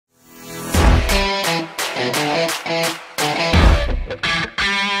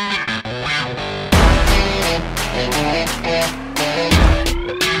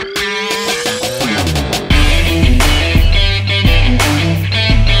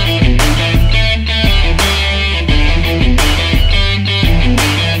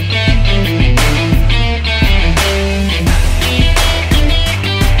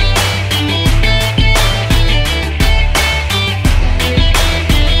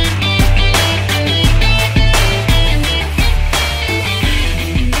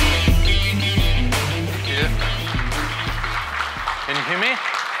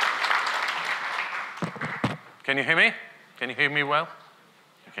Can you hear me? Can you hear me well?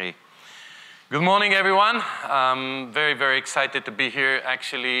 Okay. Good morning, everyone. I'm very, very excited to be here.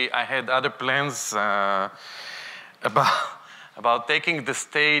 Actually, I had other plans about taking the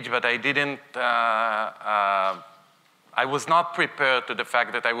stage, but I didn't. I was not prepared to the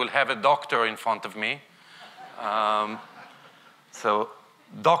fact that I will have a doctor in front of me. So,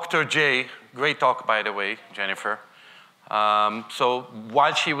 Dr. J, great talk, by the way, Jennifer. So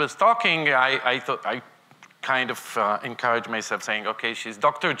while she was talking, I thought I kind of encouraged myself, saying, "Okay, she's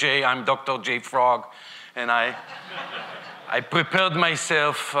Dr. J, I'm Dr. JFrog," and I prepared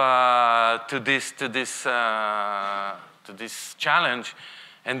myself to this challenge,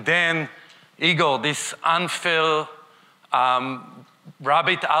 and then Igor, this unfair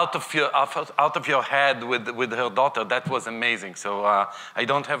rabbit out of your head with her daughter, that was amazing. So I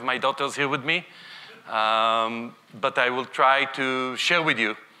don't have my daughters here with me, but I will try to share with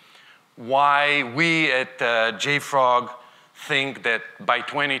you why we at JFrog think that by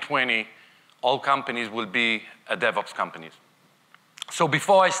 2020, all companies will be DevOps companies. So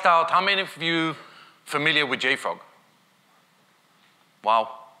before I start, how many of you familiar with JFrog? Wow.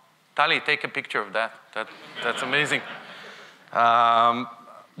 Tali, take a picture of that. That's amazing.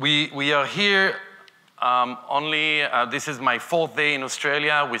 We are here this is my 4th day in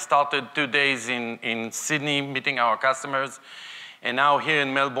Australia. We started 2 days in Sydney meeting our customers, and now here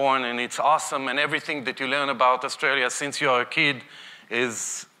in Melbourne, and it's awesome, and everything that you learn about Australia since you're a kid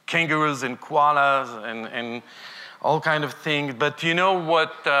is kangaroos and koalas and all kind of things. But you know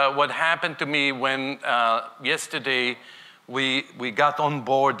what happened to me when yesterday we got on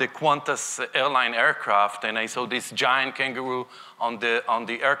board the Qantas airline aircraft, and I saw this giant kangaroo on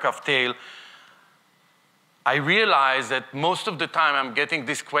the aircraft tail. I realized that most of the time I'm getting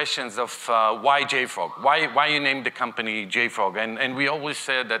these questions of why JFrog? Why you named the company JFrog? And we always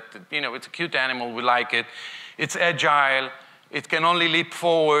said that, you know, it's a cute animal, we like it. It's agile, it can only leap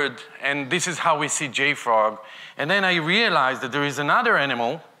forward, and this is how we see JFrog. And then I realized that there is another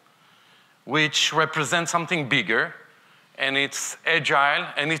animal which represents something bigger, and it's agile,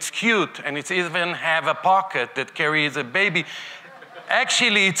 and it's cute, and it even have a pocket that carries a baby.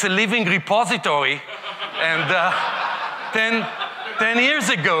 Actually, it's a living repository. And 10 years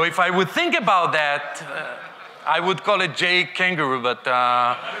ago, if I would think about that, I would call it J Kangaroo. But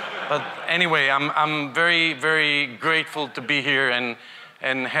anyway, I'm very, very grateful to be here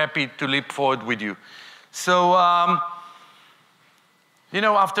and happy to leap forward with you. So, you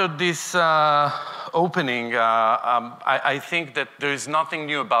know, after this opening, I think that there is nothing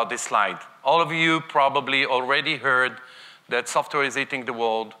new about this slide. All of you probably already heard that software is eating the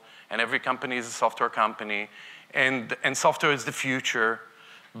world, and every company is a software company, and software is the future.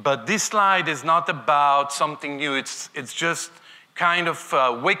 But this slide is not about something new. It's just kind of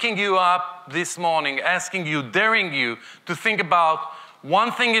waking you up this morning, asking you, daring you to think about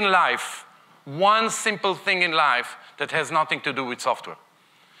one thing in life, one simple thing in life that has nothing to do with software.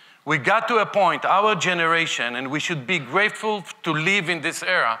 We got to a point, our generation, and we should be grateful to live in this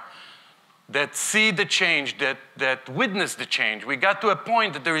era, that see the change, that witness the change. We got to a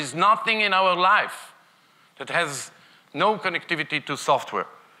point that there is nothing in our life that has no connectivity to software.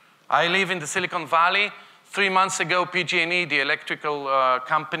 I live in the Silicon Valley. 3 months ago, PG&E, the electrical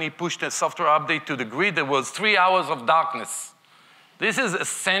company, pushed a software update to the grid. There was 3 hours of darkness. This is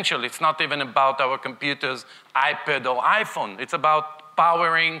essential. It's not even about our computers, iPad, or iPhone. It's about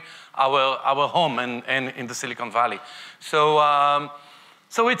powering our home and in the Silicon Valley.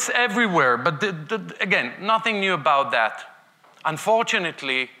 So it's everywhere, but again, nothing new about that.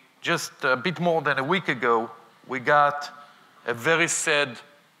 Unfortunately, just a bit more than a week ago, we got a very sad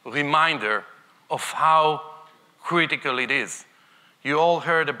reminder of how critical it is. You all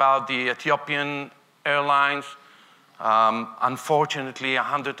heard about the Ethiopian Airlines. Unfortunately,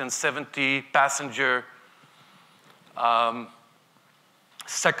 170 passengers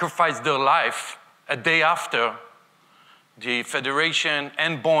sacrificed their life a day after the Federation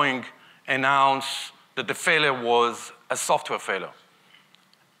and Boeing announced that the failure was a software failure.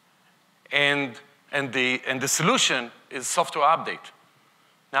 And And the solution is software update.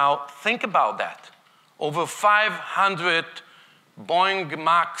 Now, think about that. Over 500 Boeing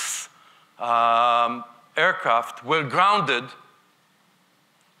MAX aircraft were grounded.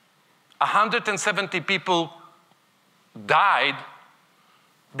 170 people died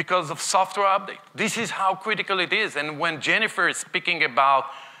because of software update. This is how critical it is. And when Jennifer is speaking about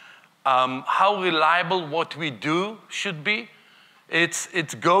how reliable what we do should be,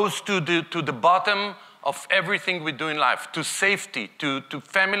 it goes to the bottom of everything we do in life, to safety, to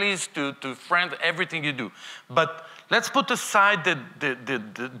families, to friends, everything you do. But let's put aside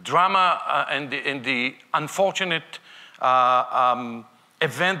the drama and the unfortunate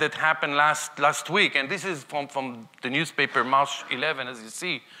event that happened last week, and this is from the newspaper, March 11, as you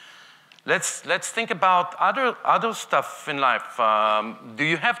see. Let's think about other stuff in life. Do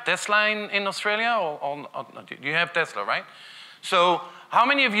you have Tesla in Australia, or you have Tesla, right? So how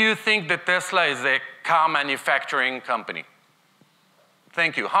many of you think that Tesla is a car manufacturing company?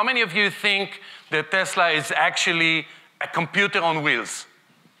 Thank you. How many of you think that Tesla is actually a computer on wheels?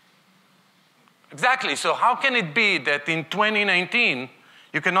 Exactly. So how can it be that in 2019,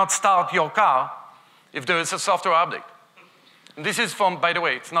 you cannot start your car if there is a software update? And this is from, by the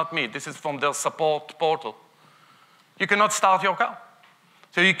way, it's not me. This is from their support portal. You cannot start your car.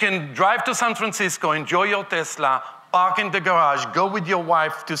 So you can drive to San Francisco, enjoy your Tesla, park in the garage, go with your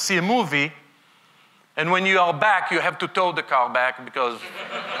wife to see a movie, and when you are back, you have to tow the car back because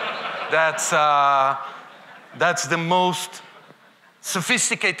that's the most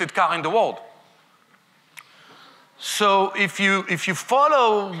sophisticated car in the world. So if you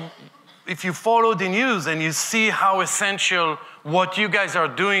follow the news and you see how essential what you guys are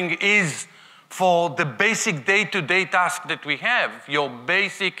doing is for the basic day-to-day task that we have, your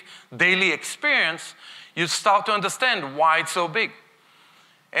basic daily experience, you start to understand why it's so big.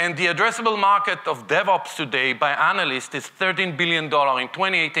 And the addressable market of DevOps today by analysts is $13 billion in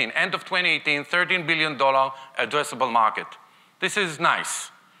 2018. End of 2018, $13 billion addressable market. This is nice.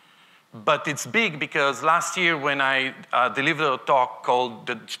 But it's big because last year when I delivered a talk called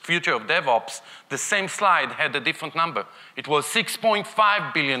The Future of DevOps, the same slide had a different number. It was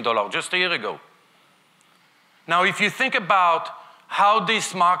 $6.5 billion just a year ago. Now, if you think about how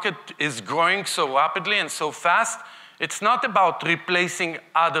this market is growing so rapidly and so fast, it's not about replacing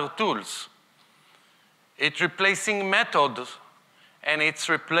other tools. It's replacing methods, and it's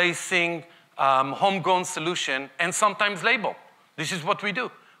replacing homegrown solution, and sometimes label. This is what we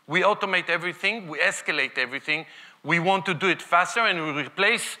do. We automate everything, we escalate everything, we want to do it faster, and we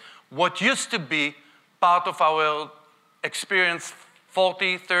replace what used to be part of our experience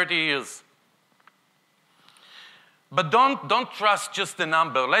 40, 30 years. But don't trust just the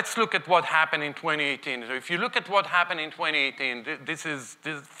number. Let's look at what happened in 2018. So if you look at what happened in 2018, this is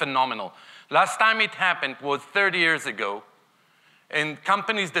phenomenal. Last time it happened was 30 years ago, and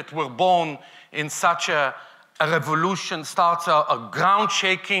companies that were born in such a revolution starts a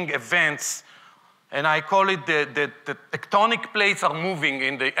ground-shaking events, and I call it the tectonic plates are moving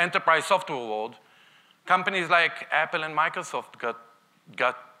in the enterprise software world. Companies like Apple and Microsoft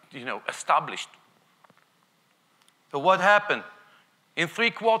got established. So what happened? In 3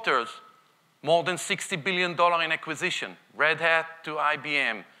 quarters, more than $60 billion in acquisition. Red Hat to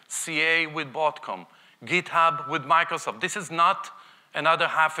IBM, CA with Broadcom, GitHub with Microsoft. This is not another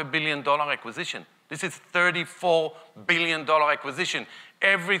 $500 million acquisition. This is $34 billion acquisition.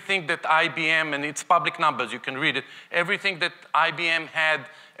 Everything that IBM, and it's public numbers, you can read it, everything that IBM had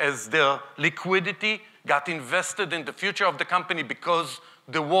as their liquidity got invested in the future of the company because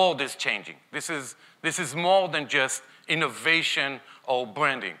the world is changing. This is more than just innovation or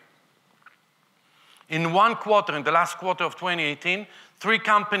branding. In 1 quarter, in the last quarter of 2018, 3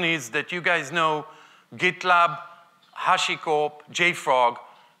 companies that you guys know, GitLab, HashiCorp, JFrog,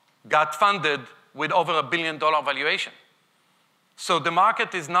 got funded with over $1 billion valuation. So the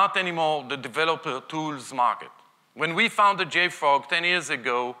market is not anymore the developer tools market. When we founded JFrog 10 years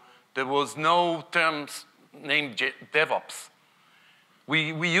ago, there was no terms named DevOps.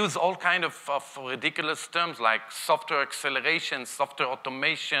 We use all kind of ridiculous terms like software acceleration, software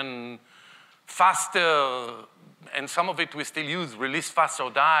automation, faster, and some of it we still use, release fast or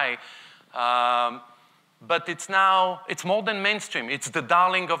die. But it's more than mainstream. It's the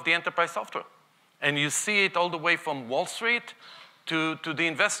darling of the enterprise software. And you see it all the way from Wall Street to the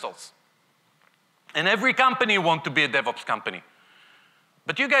investors. And every company wants to be a DevOps company.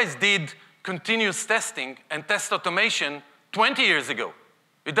 But you guys did continuous testing and test automation 20 years ago.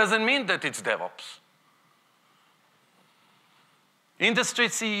 It doesn't mean that it's DevOps. Industry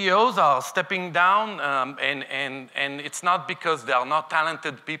CEOs are stepping down, and it's not because they are not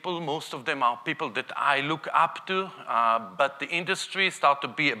talented people. Most of them are people that I look up to, but the industry start to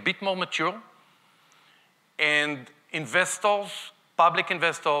be a bit more mature, and investors, public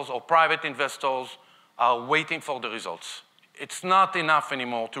investors or private investors, are waiting for the results. It's not enough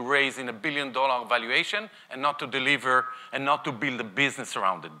anymore to raise in $1 billion valuation and not to deliver and not to build a business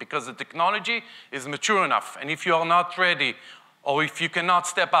around it, because the technology is mature enough, and if you are not ready, or if you cannot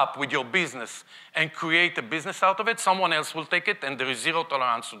step up with your business and create a business out of it, someone else will take it, and there is zero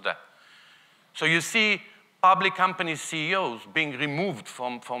tolerance to that. So you see public company CEOs being removed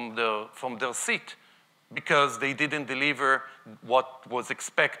from their seat because they didn't deliver what was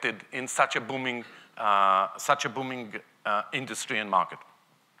expected in such a booming industry and market.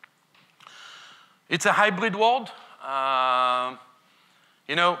 It's a hybrid world.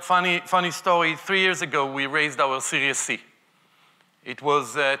 You know, funny story, 3 years ago, we raised our Series C. It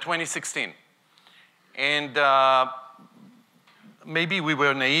was 2016. And maybe we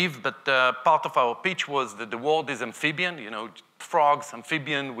were naive, but part of our pitch was that the world is amphibian, you know, frogs,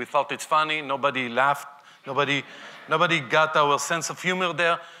 amphibian. We thought it's funny. Nobody laughed. Nobody got our sense of humor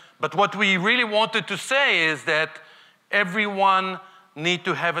there. But what we really wanted to say is that everyone needs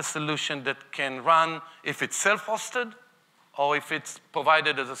to have a solution that can run if it's self-hosted or if it's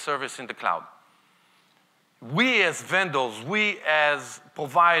provided as a service in the cloud. We as vendors, we as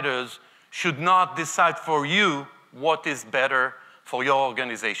providers should not decide for you what is better for your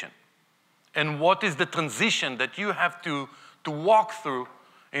organization and what is the transition that you have to walk through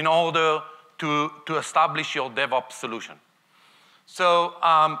in order to establish your DevOps solution. So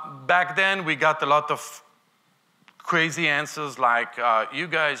back then, we got a lot of crazy answers like, you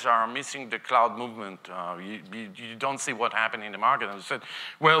guys are missing the cloud movement. You don't see what happened in the market. And I said,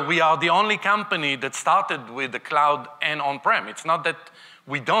 well, we are the only company that started with the cloud and on-prem. It's not that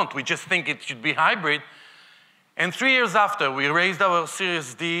we don't. We just think it should be hybrid. And 3 years after, we raised our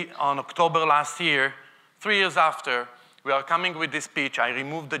Series D on October last year. 3 years after, we are coming with this pitch. I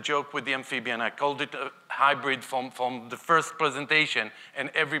removed the joke with the amphibian. I called it a hybrid from the first presentation. And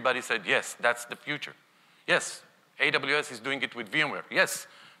everybody said, yes, that's the future. Yes. AWS is doing it with VMware. Yes,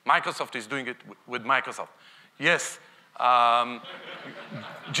 Microsoft is doing it with Microsoft. Yes,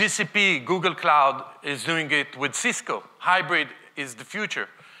 GCP, Google Cloud, is doing it with Cisco. Hybrid is the future.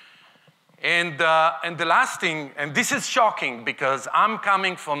 And the last thing, and this is shocking because I'm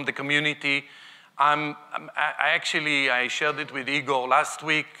coming from the community. I shared it with Igor last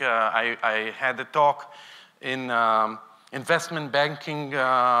week. I had a talk in investment banking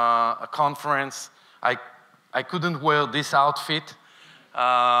conference. I couldn't wear this outfit.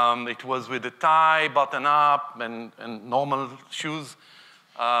 It was with a tie, button up, and normal shoes.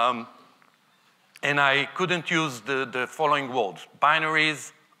 And I couldn't use the following words: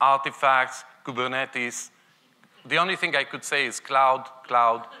 binaries, artifacts, Kubernetes. The only thing I could say is cloud,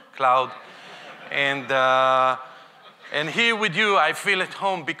 cloud, cloud. And here with you, I feel at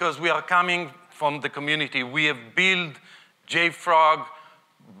home because we are coming from the community. We have built JFrog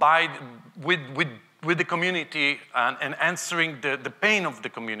with the community and answering the pain of the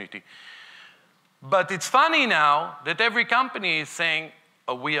community. But it's funny now that every company is saying,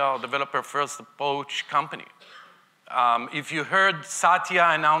 oh, we are a developer-first approach company. If you heard Satya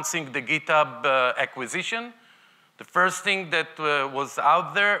announcing the GitHub acquisition, the first thing that was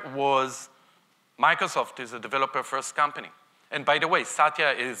out there was Microsoft is a developer-first company. And by the way,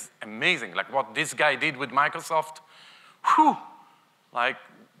 Satya is amazing. Like what this guy did with Microsoft, whew, like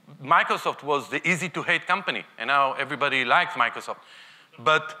Microsoft was the easy-to-hate company, and now everybody likes Microsoft.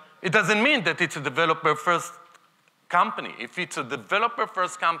 But it doesn't mean that it's a developer-first company. If it's a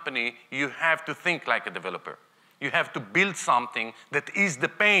developer-first company, you have to think like a developer. You have to build something that is the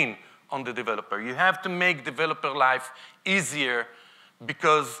pain on the developer. You have to make developer life easier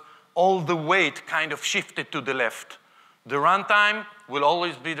because all the weight kind of shifted to the left. The runtime will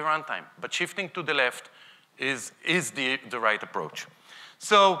always be the runtime, but shifting to the left is the right approach.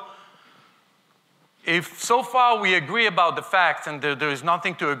 So if so far we agree about the facts and there is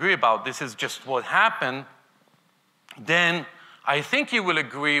nothing to agree about, this is just what happened, then I think you will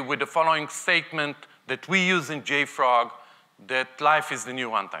agree with the following statement that we use in JFrog, that life is the new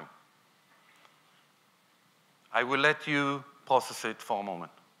runtime. I will let you process it for a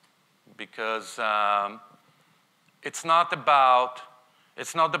moment because it's not about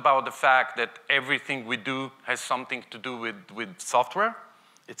the fact that everything we do has something to do with software.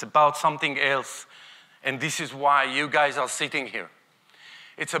 It's about something else, and this is why you guys are sitting here.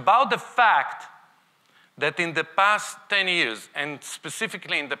 It's about the fact that in the past 10 years, and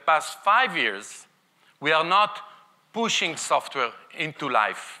specifically in the past 5 years, we are not pushing software into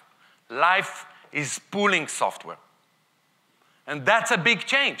life. Life is pulling software. And that's a big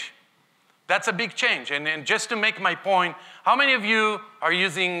change. That's a big change. And just to make my point, how many of you are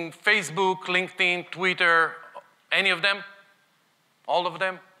using Facebook, LinkedIn, Twitter, any of them? All of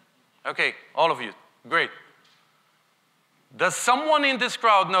them? Okay, all of you. Great. Does someone in this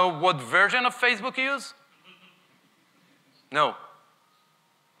crowd know what version of Facebook you use? No.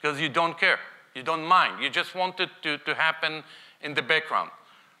 Because you don't care. You don't mind. You just want it to happen in the background.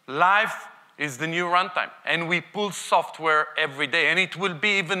 Life is the new runtime. And we pull software every day. And it will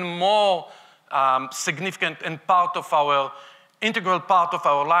be even more significant and integral part of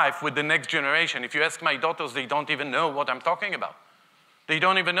our life with the next generation. If you ask my daughters, they don't even know what I'm talking about. They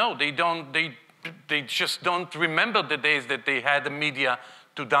don't even know. They just don't remember the days that they had the media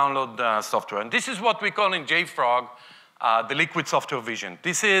to download software. And this is what we call in JFrog the liquid software vision.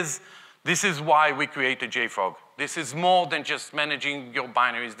 This is why we created JFrog. This is more than just managing your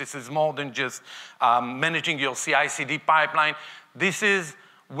binaries. This is more than just managing your CI/CD pipeline. This is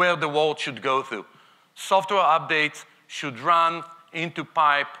where the world should go through. Software updates should run into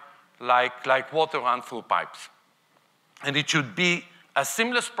pipe like water runs through pipes. And it should be a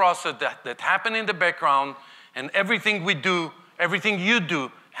seamless process that happens in the background, and everything we do, everything you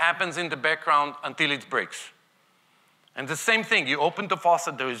do, happens in the background until it breaks. And the same thing, you open the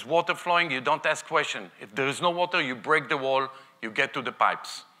faucet, there is water flowing, you don't ask questions. If there is no water, you break the wall, you get to the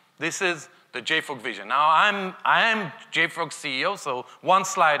pipes. This is the JFrog vision. Now, I am JFrog CEO, so one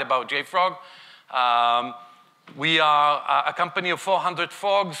slide about JFrog. We are a company of 400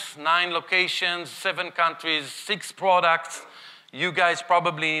 frogs, 9 locations, 7 countries, 6 products. You guys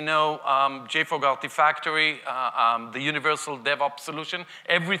probably know JFrog Artifactory, the universal DevOps solution.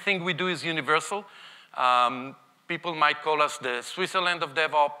 Everything we do is universal. People might call us the Switzerland of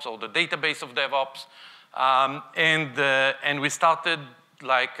DevOps or the database of DevOps. And we started,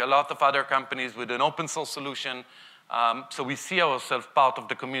 like a lot of other companies, with an open source solution. So we see ourselves part of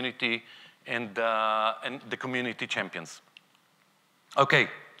the community and the community champions. Okay,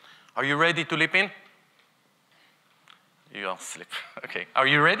 are you ready to leap in? You all sleep. Okay, are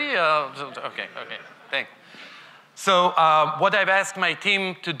you ready? Okay, thanks. So what I've asked my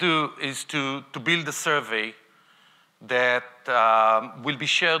team to do is to build a survey that will be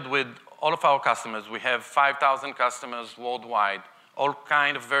shared with all of our customers. We have 5,000 customers worldwide, all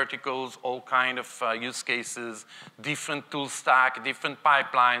kind of verticals, all kind of use cases, different tool stack, different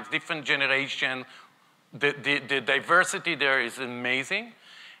pipelines, different generation. The diversity there is amazing.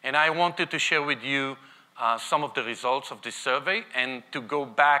 And I wanted to share with you some of the results of this survey and to go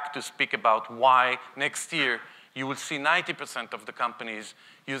back to speak about why next year you will see 90% of the companies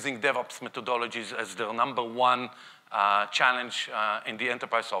using DevOps methodologies as their #1 challenge in the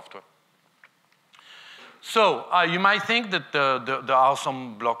enterprise software. So you might think that there are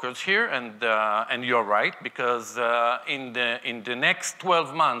some blockers here, and you're right, because in the next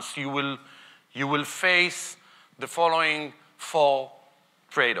 12 months, you will face the following 4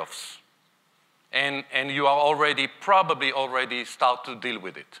 trade-offs. And you are probably already start to deal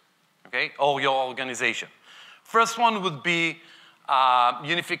with it, okay, or your organization. First one would be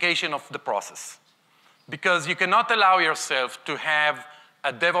unification of the process. Because you cannot allow yourself to have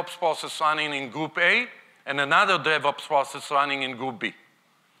a DevOps process running in group A and another DevOps process running in group B.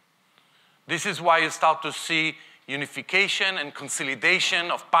 This is why you start to see unification and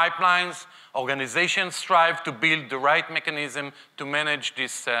consolidation of pipelines. Organizations strive to build the right mechanism to manage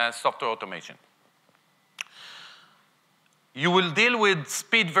this software automation. You will deal with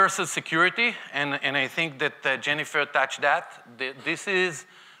speed versus security, and I think that Jennifer touched that. This is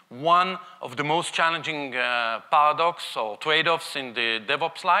one of the most challenging paradox or trade-offs in the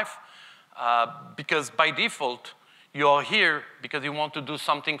DevOps life, because by default, you are here because you want to do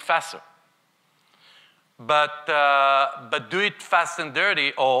something faster. But do it fast and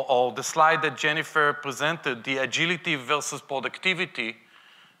dirty, or the slide that Jennifer presented, the agility versus productivity,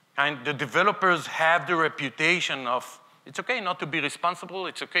 and the developers have the reputation of, it's okay not to be responsible,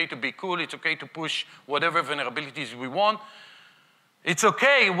 it's okay to be cool, it's okay to push whatever vulnerabilities we want. It's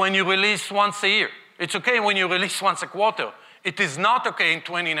okay when you release once a year. It's okay when you release once a quarter. It is not okay in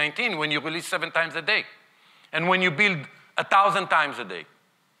 2019 when you release 7 times a day. And when you build 1,000 times a day.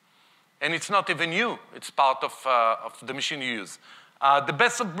 And it's not even you. It's part of the machine you use. The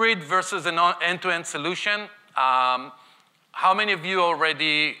best of breed versus an end-to-end solution. How many of you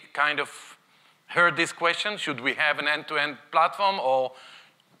already kind of heard this question? Should we have an end-to-end platform or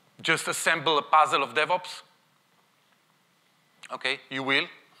just assemble a puzzle of DevOps? Okay, you will.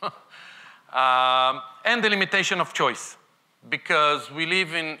 And the limitation of choice. Because we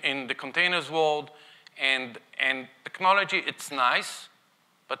live in the containers world, And technology, it's nice,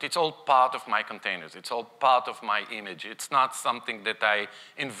 but it's all part of my containers. It's all part of my image. It's not something that I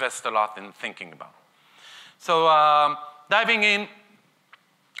invest a lot in thinking about. So diving in,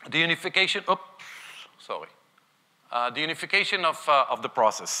 the unification, the unification of the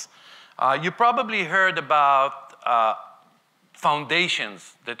process. You probably heard about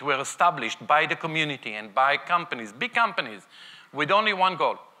foundations that were established by the community and by companies, big companies, with only one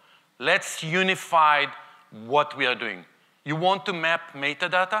goal. Let's unify what we are doing. You want to map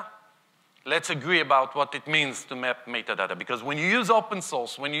metadata? Let's agree about what it means to map metadata. Because when you use open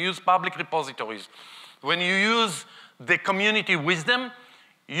source, when you use public repositories, when you use the community wisdom,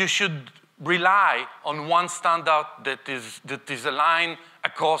 you should rely on one standard that is aligned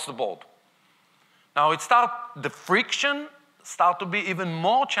across the board. Now, the friction starts to be even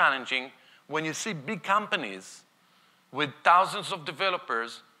more challenging when you see big companies with thousands of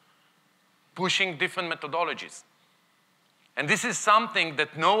developers pushing different methodologies. And this is something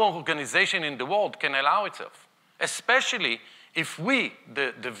that no organization in the world can allow itself, especially if we,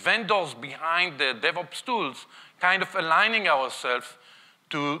 the vendors behind the DevOps tools, kind of aligning ourselves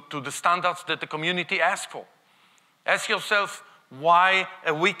to the standards that the community asks for. Ask yourself why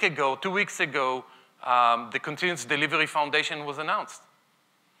a week ago, 2 weeks ago, the Continuous Delivery Foundation was announced.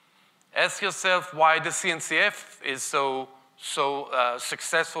 Ask yourself why the CNCF is so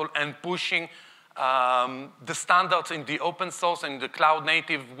successful and pushing the standards in the open source and the cloud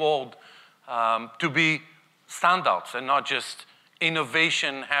native world to be standards and not just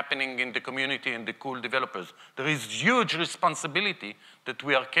innovation happening in the community and the cool developers. There is huge responsibility that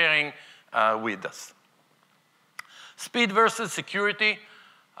we are carrying with us. Speed versus security.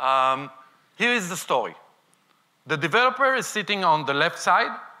 Here is the story. The developer is sitting on the left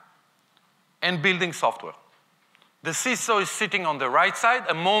side and building software. The CISO is sitting on the right side,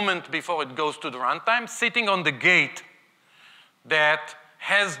 a moment before it goes to the runtime, sitting on the gate that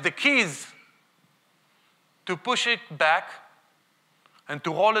has the keys to push it back and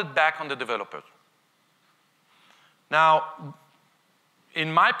to roll it back on the developers. Now,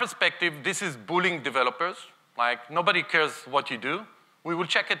 in my perspective, this is bullying developers. Like, nobody cares what you do. We will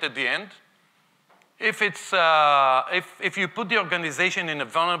check it at the end. If you put the organization in a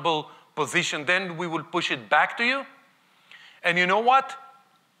vulnerable position, then we will push it back to you. And you know what?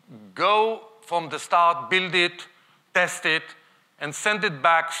 Go from the start, build it, test it, and send it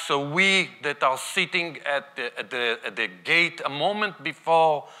back so we that are sitting at the gate a moment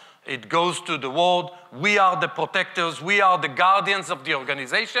before it goes to the world, we are the protectors, we are the guardians of the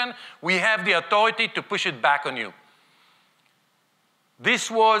organization, we have the authority to push it back on you.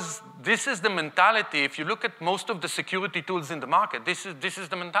 This is the mentality. If you look at most of the security tools in the market, this is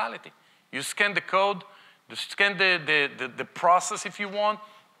the mentality. You scan the code, you scan the process if you want,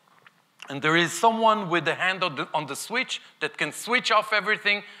 and there is someone with the hand on the switch that can switch off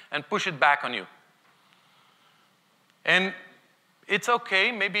everything and push it back on you. And it's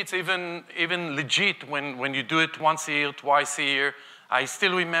okay, maybe it's even legit when you do it once a year, twice a year. I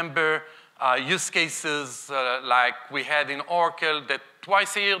still remember use cases like we had in Oracle that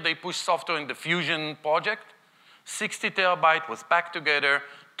twice a year they push software in the Fusion project. 60 terabyte was packed together,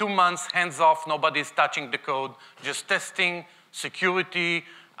 2 months, hands off, nobody's touching the code, just testing, security,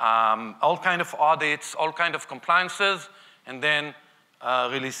 all kind of audits, all kind of compliances, and then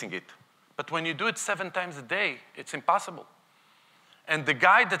releasing it. But when you do it 7 times a day, it's impossible. And the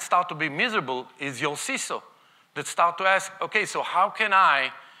guy that starts to be miserable is your CISO, that start to ask, okay, so how can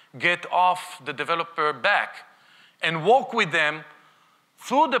I get off the developer back and walk with them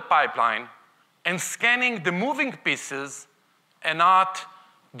through the pipeline and scanning the moving pieces and not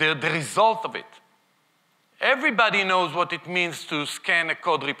the result of it. Everybody knows what it means to scan a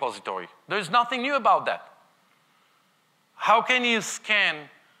code repository. There's nothing new about that. How can you scan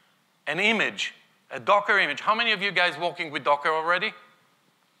an image, a Docker image? How many of you guys working with Docker already?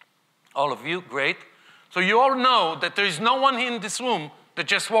 All of you, great. So you all know that there is no one in this room that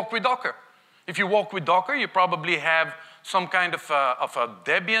just work with Docker. If you work with Docker, you probably have some kind of a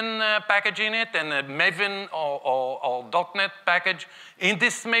Debian package in it and a Maven or .NET package. In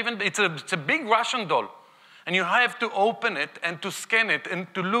this Maven, it's a big Russian doll. And you have to open it and to scan it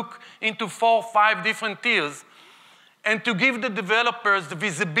and to look into 4 or 5 different tiers and to give the developers the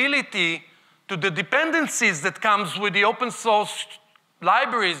visibility to the dependencies that comes with the open source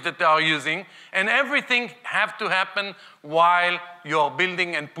libraries that they are using, and everything have to happen while you're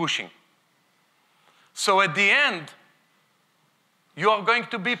building and pushing. So at the end, you are going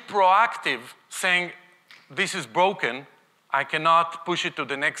to be proactive, saying, this is broken, I cannot push it to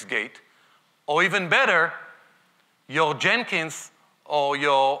the next gate. Or even better, your Jenkins or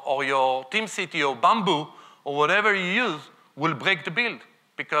your TeamCity or Bamboo or whatever you use will break the build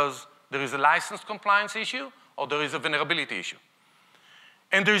because there is a license compliance issue or there is a vulnerability issue.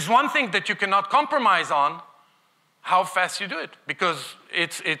 And there is one thing that you cannot compromise on, how fast you do it, because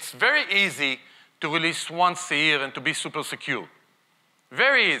it's very easy to release once a year and to be super secure.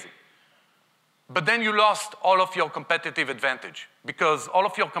 Very easy. But then you lost all of your competitive advantage because all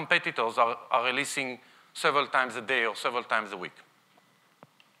of your competitors are releasing several times a day or several times a week.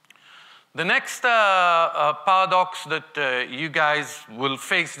 The next paradox that you guys will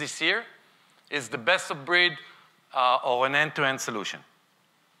face this year is the best of breed or an end-to-end solution.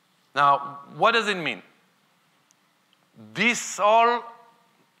 Now, what does it mean? This all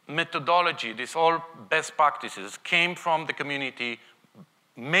methodology, this all best practices came from the community,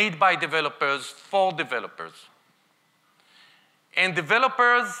 made by developers for developers. And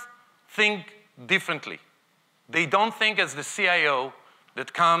developers think differently. They don't think as the CIO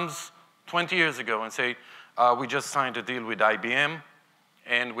that comes 20 years ago and say, we just signed a deal with IBM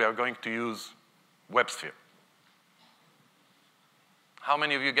and we are going to use WebSphere. How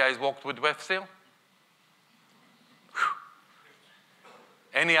many of you guys worked with WebSphere?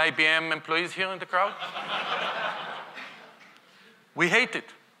 Any IBM employees here in the crowd? We hate it.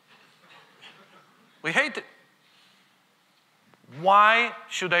 We hate it. Why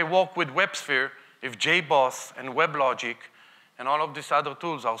should I work with WebSphere if JBoss and WebLogic and all of these other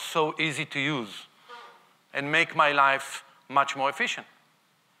tools are so easy to use and make my life much more efficient?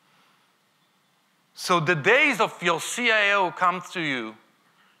 So the days of your CIO comes to you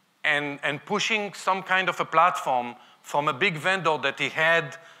and pushing some kind of a platform from a big vendor that he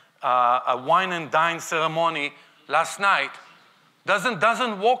had a wine and dine ceremony last night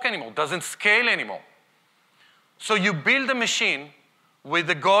doesn't work anymore, doesn't scale anymore. So you build a machine with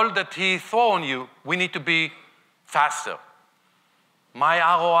the goal that he throw on you, we need to be faster. My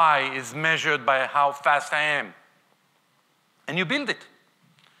ROI is measured by how fast I am. And you build it.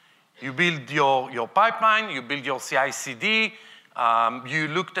 You build your pipeline, you build your CI/CD, you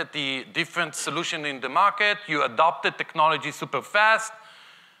looked at the different solutions in the market, you adopted technology super fast,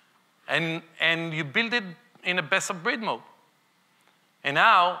 and you build it in a best of breed mode. And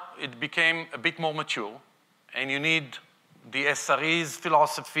now it became a bit more mature, and you need the SRE's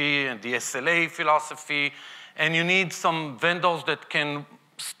philosophy and the SLA philosophy, and you need some vendors that can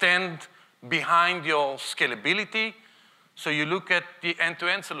stand behind your scalability. So you look at the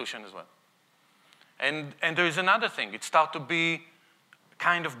end-to-end solution as well. And there is another thing. It starts to be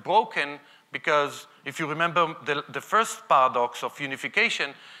kind of broken because if you remember the first paradox of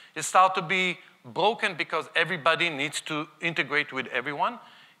unification, it starts to be broken because everybody needs to integrate with everyone,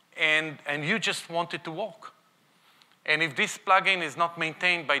 and you just want it to work. And if this plugin is not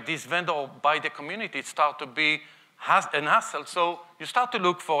maintained by this vendor or by the community, it starts to be an hassle. So you start to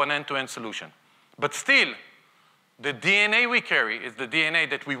look for an end-to-end solution. But still, the DNA we carry is the DNA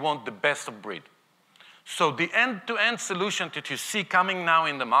that we want the best of breed. So the end-to-end solution that you see coming now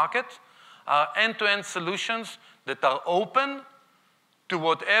in the market are end-to-end solutions that are open to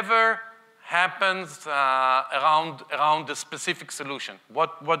whatever happens around the specific solution.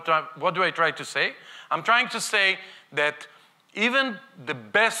 What do I try to say? I'm trying to say that even the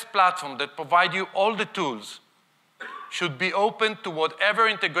best platform that provide you all the tools should be open to whatever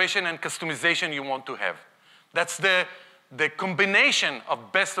integration and customization you want to have. That's the combination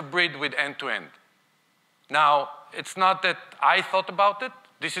of best of breed with end-to-end. Now, it's not that I thought about it.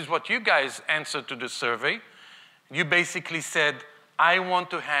 This is what you guys answered to the survey. You basically said, I want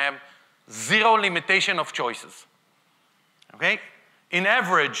to have zero limitation of choices. Okay? In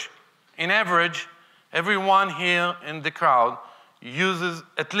average, everyone here in the crowd uses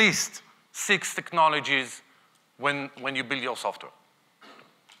at least 6 technologies when you build your software.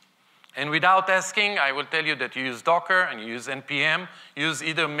 And without asking, I will tell you that you use Docker and you use NPM, you use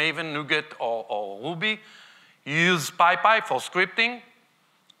either Maven, NuGet, or Ruby. You use PyPy for scripting.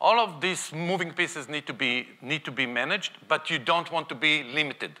 All of these moving pieces need to be managed, but you don't want to be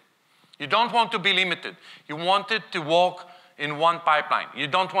limited. You don't want to be limited. You want it to work in one pipeline. You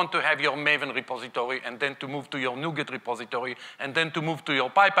don't want to have your Maven repository and then to move to your NuGet repository and then to move to your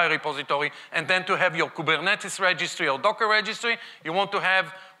PyPy repository and then to have your Kubernetes registry or Docker registry. You want to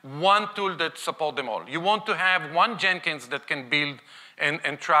have one tool that supports them all. You want to have one Jenkins that can build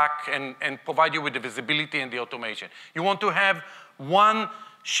and track and provide you with the visibility and the automation. You want to have one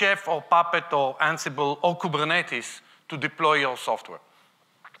Chef or Puppet or Ansible or Kubernetes to deploy your software.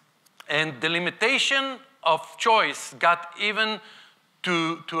 And the limitation of choice got even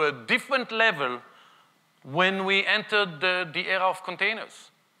to a different level when we entered the era of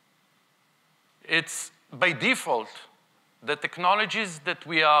containers. It's by default, the technologies that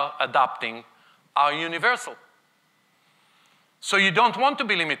we are adopting are universal. So you don't want to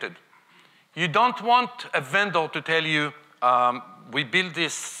be limited. You don't want a vendor to tell you, we build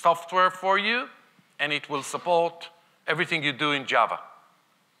this software for you, and it will support everything you do in Java.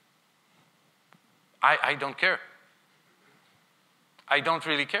 I don't care. I don't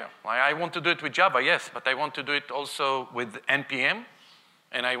really care. I want to do it with Java, yes, but I want to do it also with NPM,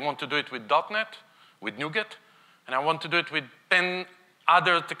 and I want to do it with .NET, with NuGet, and I want to do it with 10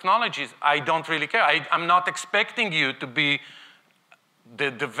 other technologies. I don't really care. I'm not expecting you to be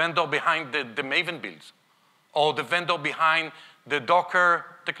the vendor behind the Maven builds or the vendor behind the Docker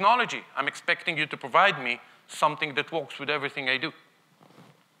technology. I'm expecting you to provide me something that works with everything I do.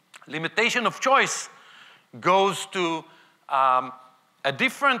 Limitation of choice goes to a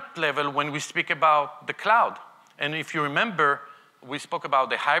different level when we speak about the cloud. And if you remember, we spoke about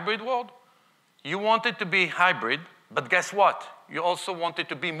the hybrid world. You want it to be hybrid, but guess what? You also want it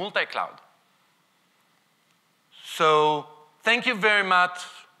to be multi-cloud. So thank you very much,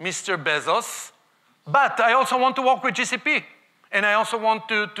 Mr. Bezos. But I also want to work with GCP. And I also want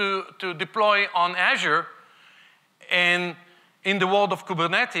to deploy on Azure. And in the world of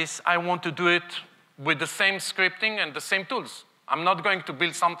Kubernetes, I want to do it with the same scripting and the same tools. I'm not going to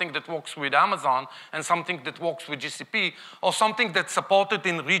build something that works with Amazon and something that works with GCP, or something that's supported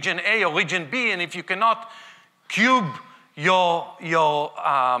in region A or region B, and if you cannot cube your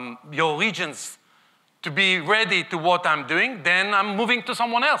regions to be ready to what I'm doing, then I'm moving to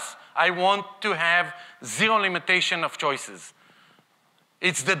someone else. I want to have zero limitation of choices.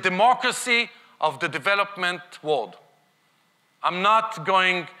 It's the democracy of the development world. I'm not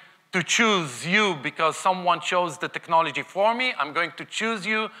going to choose you because someone chose the technology for me. I'm going to choose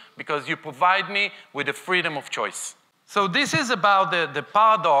you because you provide me with the freedom of choice. So this is about the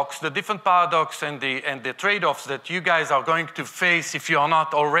paradox, the different paradox and the trade-offs that you guys are going to face if you are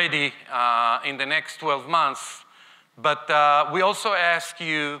not already in the next 12 months. But we also ask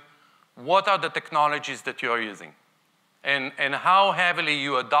you, what are the technologies that you are using? And how heavily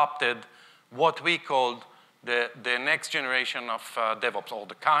you adopted what we called the next generation of DevOps, or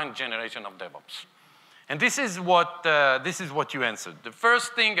the current generation of DevOps. And this is what you answered. The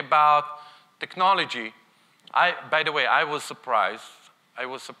first thing about technology, by the way, I was surprised. I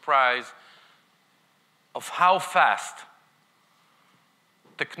was surprised of how fast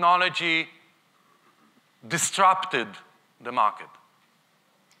technology disrupted the market.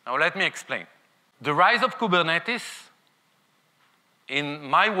 Now let me explain. The rise of Kubernetes in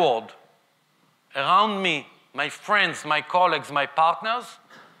my world, around me, my friends, my colleagues, my partners,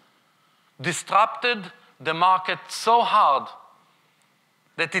 disrupted the market so hard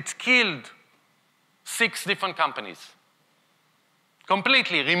that it killed 6 different companies.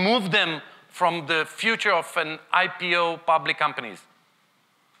 Completely removed them from the future of an IPO public companies.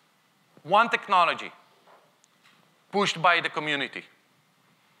 One technology pushed by the community.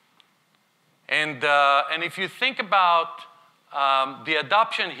 And if you think about the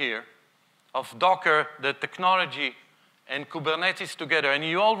adoption here of Docker, the technology, and Kubernetes together, and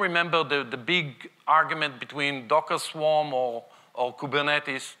you all remember the big argument between Docker Swarm or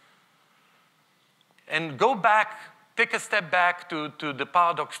Kubernetes, and go back, take a step back to the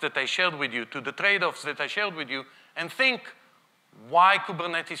paradox that I shared with you, to the trade-offs that I shared with you, and think why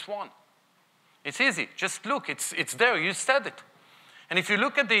Kubernetes won. It's easy. Just look. It's there. You said it. And if you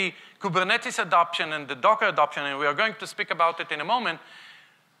look at the Kubernetes adoption and the Docker adoption, and we are going to speak about it in a moment,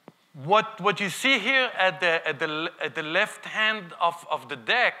 what you see here at the left hand of the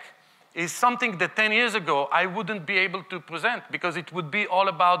deck is something that 10 years ago I wouldn't be able to present, because it would be all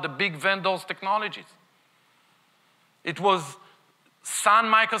about the big vendors' technologies. It was Sun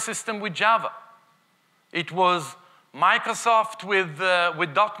Microsystem with Java. It was Microsoft with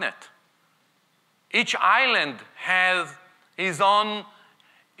 .NET. Each island has his own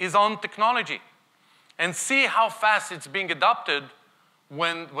technology. And see how fast it's being adopted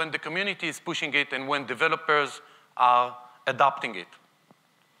when the community is pushing it and when developers are adopting it.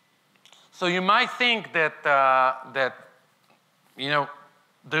 So you might think that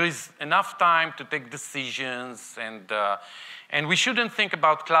there is enough time to take decisions, and we shouldn't think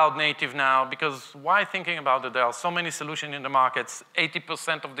about cloud native now, because why thinking about it? There are so many solutions in the markets.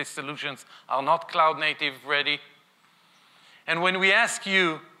 80% of these solutions are not cloud native ready. And when we ask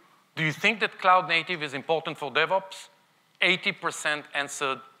you, do you think that cloud native is important for DevOps? 80%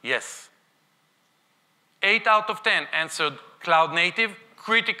 answered yes. 8 out of 10 answered cloud native,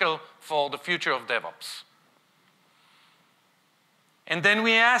 critical for the future of DevOps. And then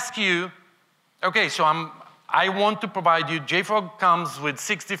we ask you, okay, so I want to provide you, JFrog comes with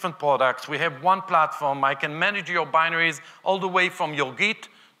 6 different products. We have one platform. I can manage your binaries all the way from your Git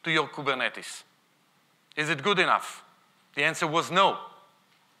to your Kubernetes. Is it good enough? The answer was no.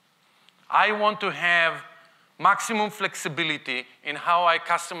 I want to have maximum flexibility in how I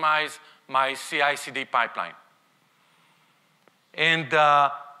customize my CI/CD pipeline. And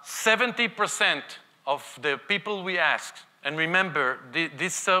 70% of the people we asked, and remember,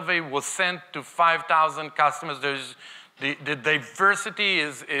 this survey was sent to 5,000 customers. The diversity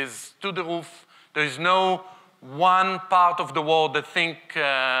is to the roof. There is no one part of the world that think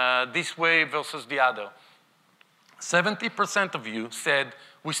this way versus the other. 70% of you said,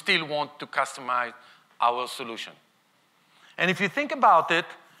 we still want to customize our solution. And if you think about it,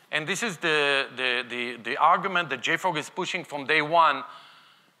 and this is the argument that JFrog is pushing from day one,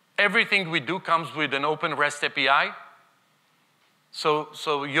 everything we do comes with an open REST API.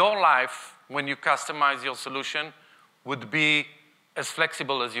 So your life, when you customize your solution, would be as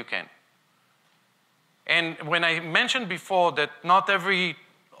flexible as you can. And when I mentioned before that not every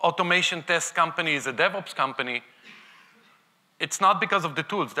automation test company is a DevOps company, it's not because of the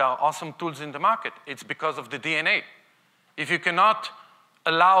tools. There are awesome tools in the market. It's because of the DNA. If you cannot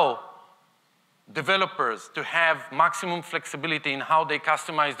allow developers to have maximum flexibility in how they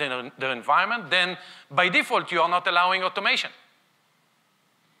customize their environment, then by default, you are not allowing automation.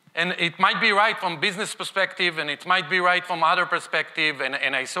 And it might be right from business perspective, and it might be right from other perspective,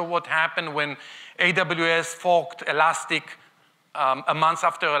 and I saw what happened when AWS forked Elastic a month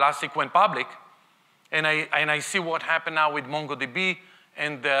after Elastic went public, and I see what happened now with MongoDB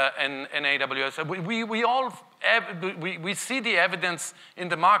and AWS. We see the evidence in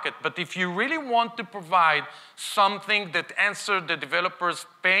the market, but if you really want to provide something that answers the developer's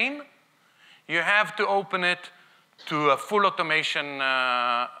pain, you have to open it to a full automation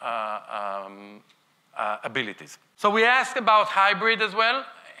abilities. So we asked about hybrid as well,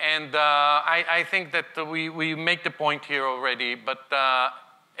 and I think that we make the point here already, but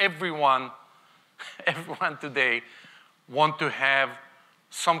everyone today want to have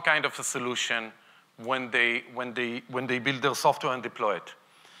some kind of a solution when they build their software and deploy it.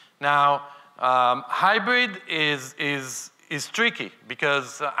 Now, hybrid is tricky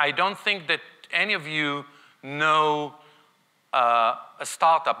because I don't think that any of you know a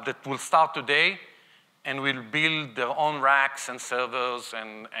startup that will start today and will build their own racks and servers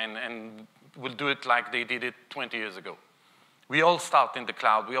and will do it like they did it 20 years ago. We all start in the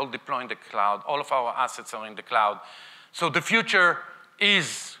cloud. We all deploy in the cloud. All of our assets are in the cloud. So the future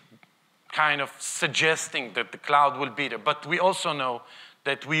is kind of suggesting that the cloud will be there. But we also know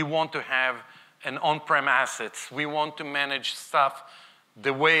that we want to have an on-prem assets. We want to manage stuff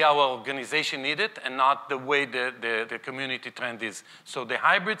the way our organization needs it and not the way the community trend is. So the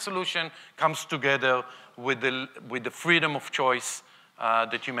hybrid solution comes together with the freedom of choice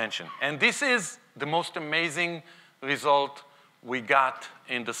that you mentioned. And this is the most amazing result we got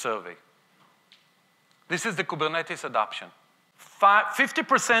in the survey. This is the Kubernetes adoption.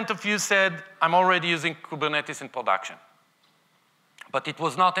 50% of you said, I'm already using Kubernetes in production. But it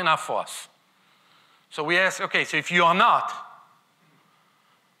was not enough for us. So we asked, okay, so if you are not,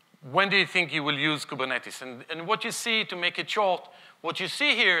 when do you think you will use Kubernetes? And what you see, to make it short, what you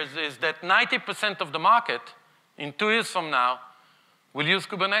see here is that 90% of the market, in 2 years from now, will use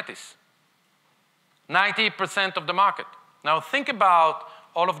Kubernetes. 90% of the market. Now think about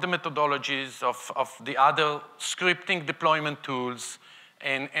all of the methodologies of the other scripting deployment tools,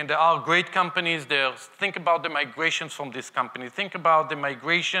 and there are great companies there. Think about the migrations from this company. Think about the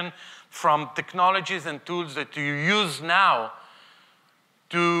migration from technologies and tools that you use now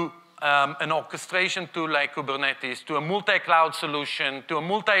to an orchestration tool like Kubernetes, to a multi-cloud solution, to a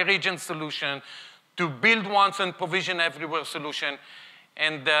multi-region solution, to build once and provision everywhere solution.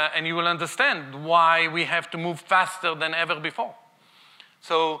 And you will understand why we have to move faster than ever before.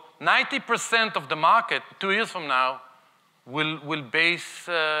 So 90% of the market, 2 years from now, will base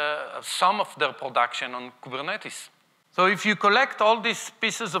some of their production on Kubernetes. So if you collect all these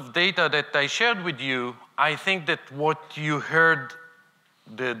pieces of data that I shared with you, I think that what you heard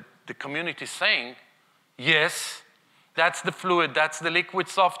the community saying, yes, that's the fluid, that's the liquid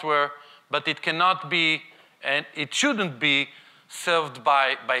software, but it cannot be, and it shouldn't be, served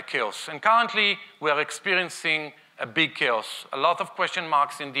by chaos. And currently, we are experiencing a big chaos, a lot of question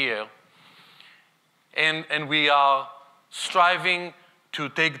marks in the air. And we are striving to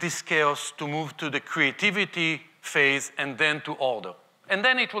take this chaos to move to the creativity phase and then to order. And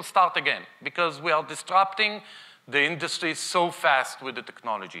then it will start again, because we are disrupting the industry so fast with the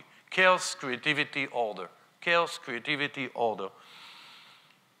technology. Chaos, creativity, order. Chaos, creativity, order.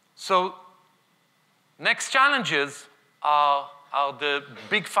 So Next challenges are the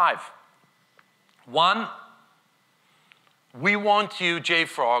big five. One, we want you,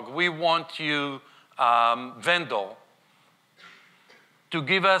 JFrog, we want you, vendor, to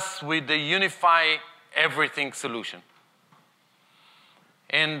give us with the unify everything solution.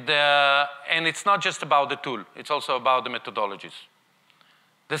 And it's not just about the tool, it's also about the methodologies.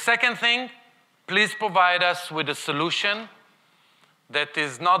 The second thing, please provide us with a solution that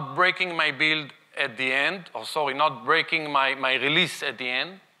is not breaking my build at the end, or sorry, not breaking my release at the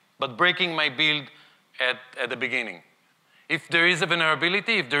end, but breaking my build at the beginning. If there is a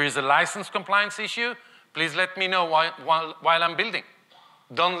vulnerability, if there is a license compliance issue, please let me know while I'm building.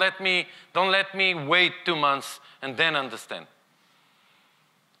 Don't let me wait 2 months and then understand.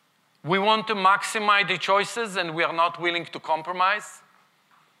 We want to maximize the choices, and we are not willing to compromise.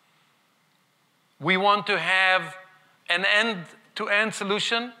 We want to have an end-to-end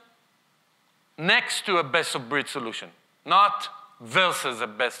solution next to a best-of-breed solution, not versus a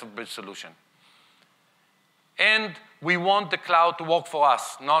best-of-breed solution. And we want the cloud to work for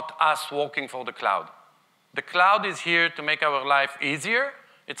us, not us working for the cloud. The cloud is here to make our life easier.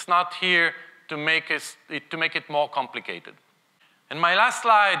 It's not here to make it more complicated. And my last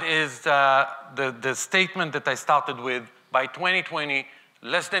slide is the statement that I started with. By 2020,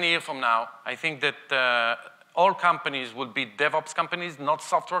 less than a year from now, I think that all companies will be DevOps companies, not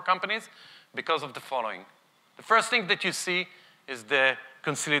software companies, because of the following. The first thing that you see is the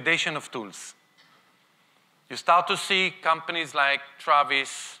consolidation of tools. You start to see companies like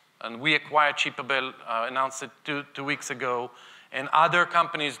Travis, and we acquired Shippable, announced it two weeks ago, and other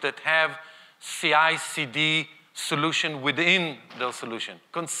companies that have CI/CD solution within their solution.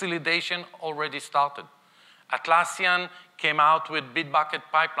 Consolidation already started. Atlassian came out with Bitbucket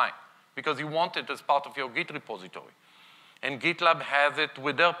pipeline because you want it as part of your Git repository. And GitLab has it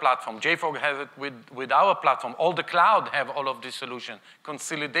with their platform. JFrog has it with our platform. All the cloud have all of this solution.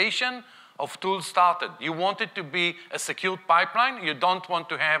 Consolidation of tools started. You want it to be a secured pipeline. You don't want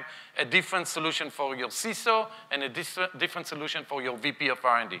to have a different solution for your CISO and a different solution for your VP of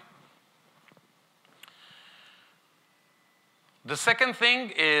R&D. The second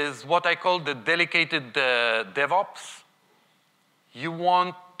thing is what I call the dedicated DevOps. You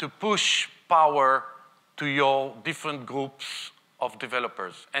want to push power to your different groups of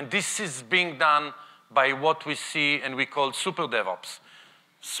developers. And this is being done by what we see and we call super DevOps.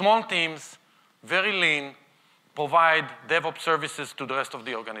 Small teams, very lean, provide DevOps services to the rest of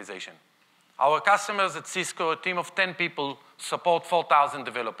the organization. Our customers at Cisco, a team of 10 people, support 4,000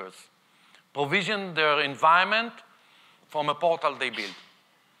 developers. Provision their environment from a portal they build.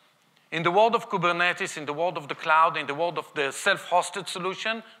 In the world of Kubernetes, in the world of the cloud, in the world of the self-hosted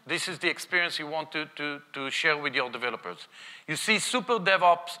solution, this is the experience you want to share with your developers. You see super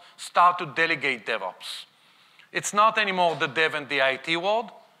DevOps start to delegate DevOps. It's not anymore the dev and the IT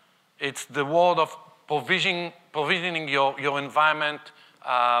world. It's the world of provisioning your environment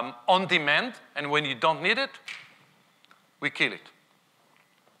on demand, and when you don't need it, we kill it.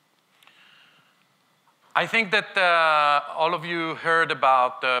 I think that all of you heard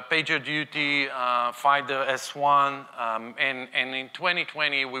about PagerDuty, FIDO S1, and in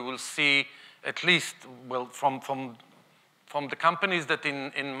 2020 we will see at least, well, from the companies that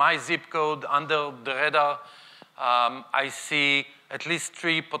in my zip code under the radar, I see at least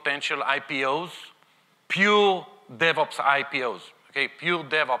 3 potential IPOs, pure DevOps IPOs. Okay, pure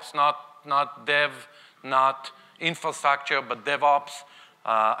DevOps, not dev, not infrastructure, but DevOps.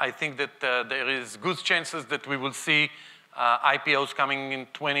 I think that there is good chances that we will see IPOs coming in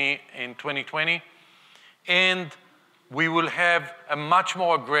 2020. And we will have a much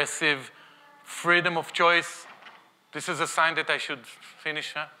more aggressive freedom of choice. This is a sign that I should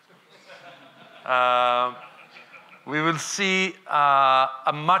finish. Huh? We will see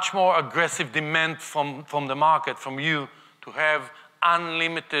a much more aggressive demand from the market, from you, to have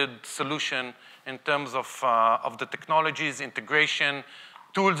unlimited solution in terms of the technologies, integration,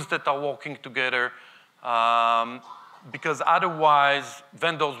 tools that are working together, because otherwise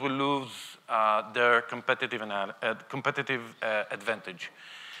vendors will lose their competitive advantage.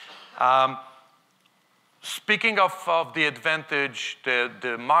 Speaking of the advantage,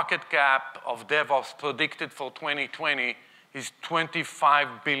 the market cap of DevOps predicted for 2020 is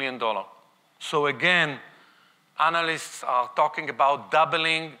 $25 billion. So again, analysts are talking about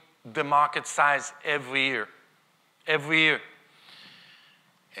doubling the market size every year. Every year.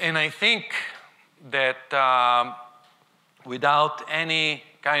 And I think that without any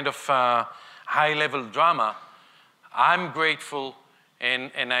kind of high-level drama, I'm grateful,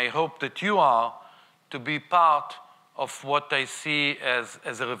 and I hope that you are, to be part of what I see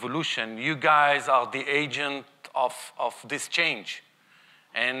as a revolution. You guys are the agent of this change.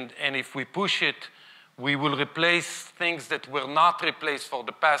 And if we push it, we will replace things that were not replaced for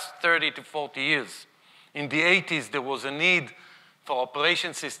the past 30 to 40 years. In the 80s, there was a need for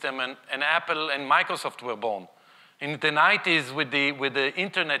operation system, and Apple and Microsoft were born. In the 90s, with the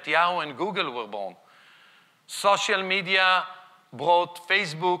internet, Yahoo and Google were born. Social media brought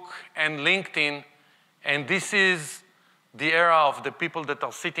Facebook and LinkedIn, and this is the era of the people that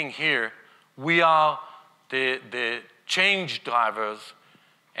are sitting here. We are the change drivers,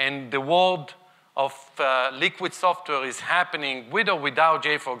 and the world of liquid software is happening with or without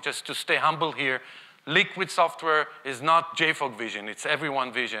JFrog. Just to stay humble here, liquid software is not JFrog vision, it's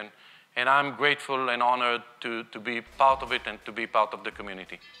everyone's vision. And I'm grateful and honored to be part of it and to be part of the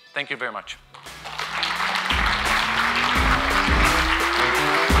community. Thank you very much.